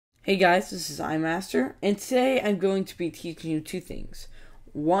Hey guys, this is iMaster, and today I'm going to be teaching you two things.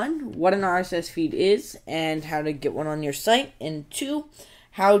 One, what an RSS feed is and how to get one on your site, and two,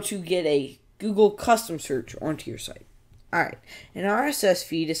 how to get a Google custom search onto your site. Alright, an RSS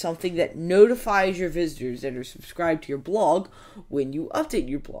feed is something that notifies your visitors that are subscribed to your blog when you update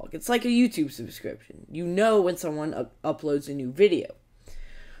your blog. It's like a YouTube subscription. You know when someone uploads a new video.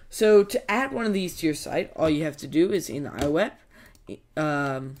 So to add one of these to your site, all you have to do is in iWeb,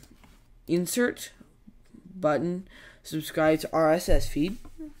 insert button, subscribe to RSS feed,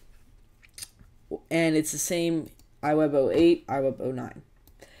 and it's the same iWeb 08, iWeb 09.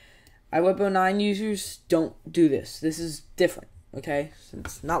 iWeb 09 users don't do this. This is different, okay?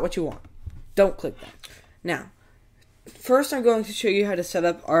 It's not what you want. Don't click that. Now, first I'm going to show you how to set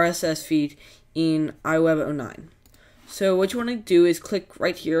up RSS feed in iWeb 09. So what you want to do is click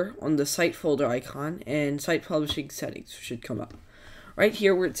right here on the site folder icon, and site publishing settings should come up. Right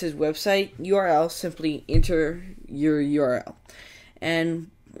here where it says website URL, simply enter your URL. And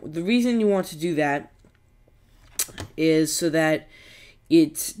the reason you want to do that is so that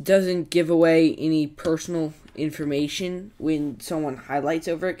it doesn't give away any personal information when someone highlights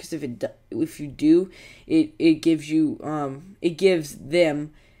over it, because if you do, it gives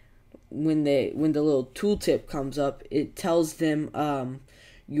them, when the little tooltip comes up, it tells them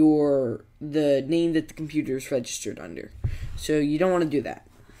the name that the computer is registered under. So you don't want to do that.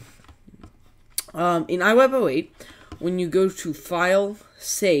 In iWeb 08, when you go to File,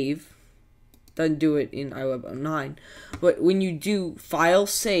 Save, doesn't do it in iWeb 09, but when you do File,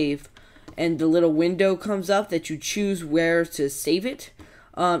 Save, and the little window comes up that you choose where to save it,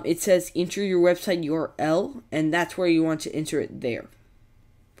 it says enter your website URL, and that's where you want to enter it there.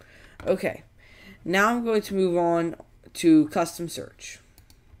 Okay, now I'm going to move on to custom search.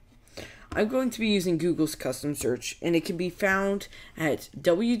 I'm going to be using Google's custom search, and it can be found at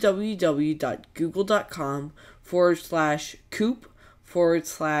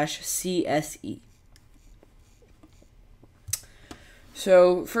www.google.com/coop/CSE.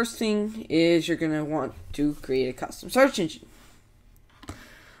 So, first thing is you're going to want to create a custom search engine.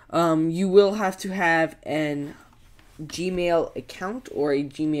 You will have to have an Gmail account or a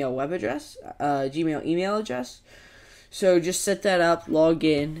Gmail web address, Gmail email address. So just set that up, log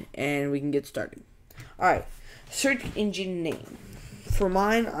in, and we can get started. Alright, search engine name. For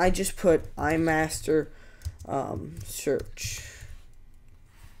mine, I just put iMaster search.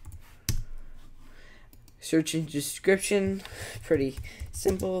 Search engine description, pretty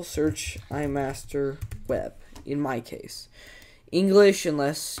simple. Search iMaster web, in my case. English,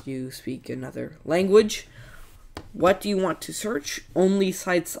 unless you speak another language. What do you want to search? Only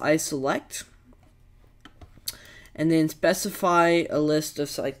sites I select. And then specify a list of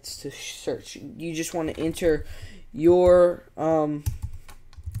sites to search. You just want to enter your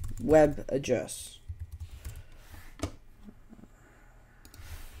web address.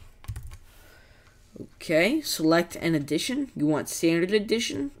 Okay, select an edition. You want standard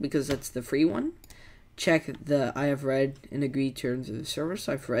edition because that's the free one. Check the I have read and agreed terms of the service.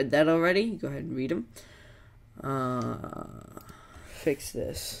 I've read that already. Go ahead and read them. Fix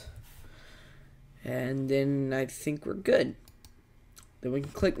this. And then I think we're good. Then we can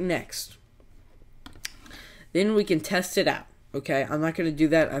click next. Then we can test it out. Okay, I'm not going to do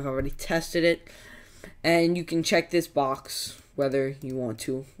that. I've already tested it. And you can check this box whether you want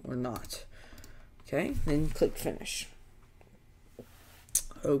to or not. Okay, then click finish.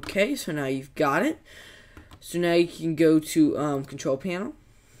 Okay, so now you've got it. So now you can go to control panel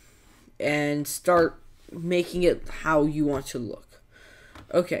and start making it how you want to look.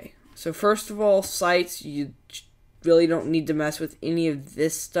 Okay. So first of all, sites, you really don't need to mess with any of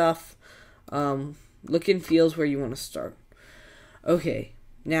this stuff. Look and feels where you want to start. Okay,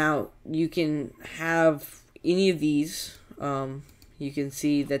 now you can have any of these. You can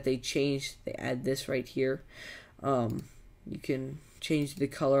see that they add this right here. You can change the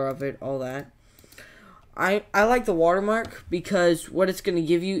color of it, all that. I like the watermark because what it's going to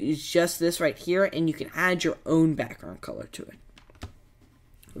give you is just this right here, and you can add your own background color to it.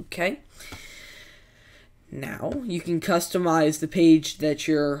 Okay, now you can customize the page that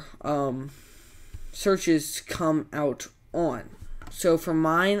your searches come out on. So for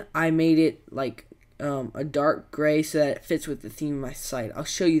mine, I made it like a dark gray so that it fits with the theme of my site. I'll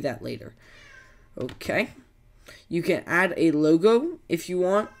show you that later. Okay, you can add a logo if you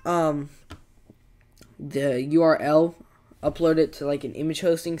want. The URL, upload it to like an image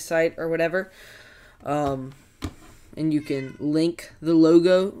hosting site or whatever. And you can link the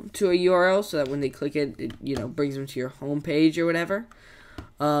logo to a URL so that when they click it, it brings them to your home page or whatever.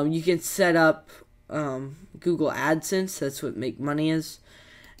 You can set up Google AdSense. That's what Make Money is.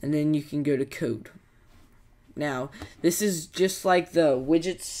 and then you can go to code. Now, this is just like the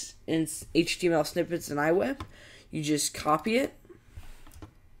widgets and HTML snippets in iWeb. You just copy it,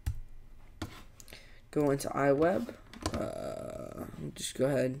 go into iWeb, just go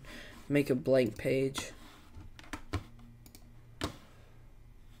ahead and make a blank page.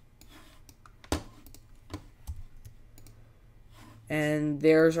 And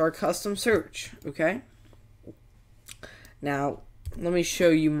there's our custom search, okay? Now, let me show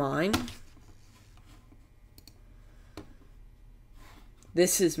you mine.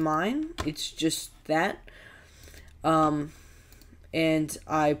 This is mine. It's just that. And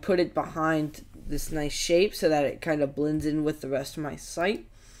I put it behind this nice shape so that it kind of blends in with the rest of my site.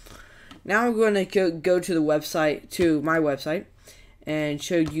 Now I'm going to go to the website, to my website, and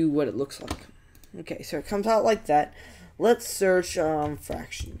show you what it looks like. Okay, so it comes out like that. Let's search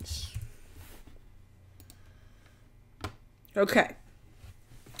fractions. Okay.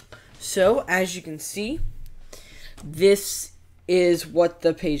 So, as you can see, this is what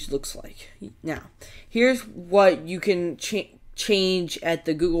the page looks like. Now, here's what you can change at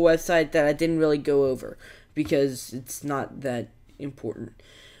the Google website that I didn't really go over because it's not that important.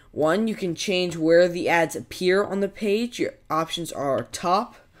 One, you can change where the ads appear on the page. Your options are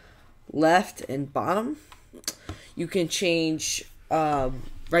top, left, and bottom. You can change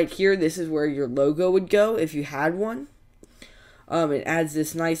right here. This is where your logo would go if you had one. It adds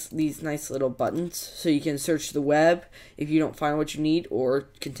these nice little buttons, so you can search the web if you don't find what you need, or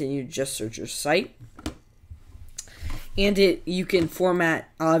continue to just search your site. And you can format,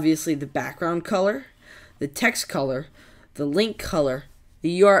 obviously, the background color, the text color, the link color,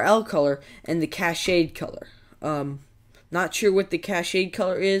 the URL color, and the cached color. Not sure what the cached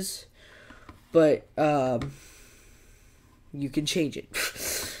color is, but you can change it.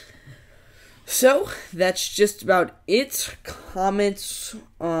 So, that's just about it. Comments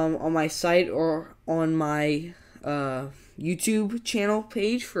on my site or on my YouTube channel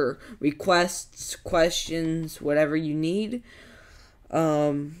page for requests, questions, whatever you need.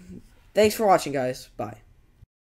 Thanks for watching, guys. Bye.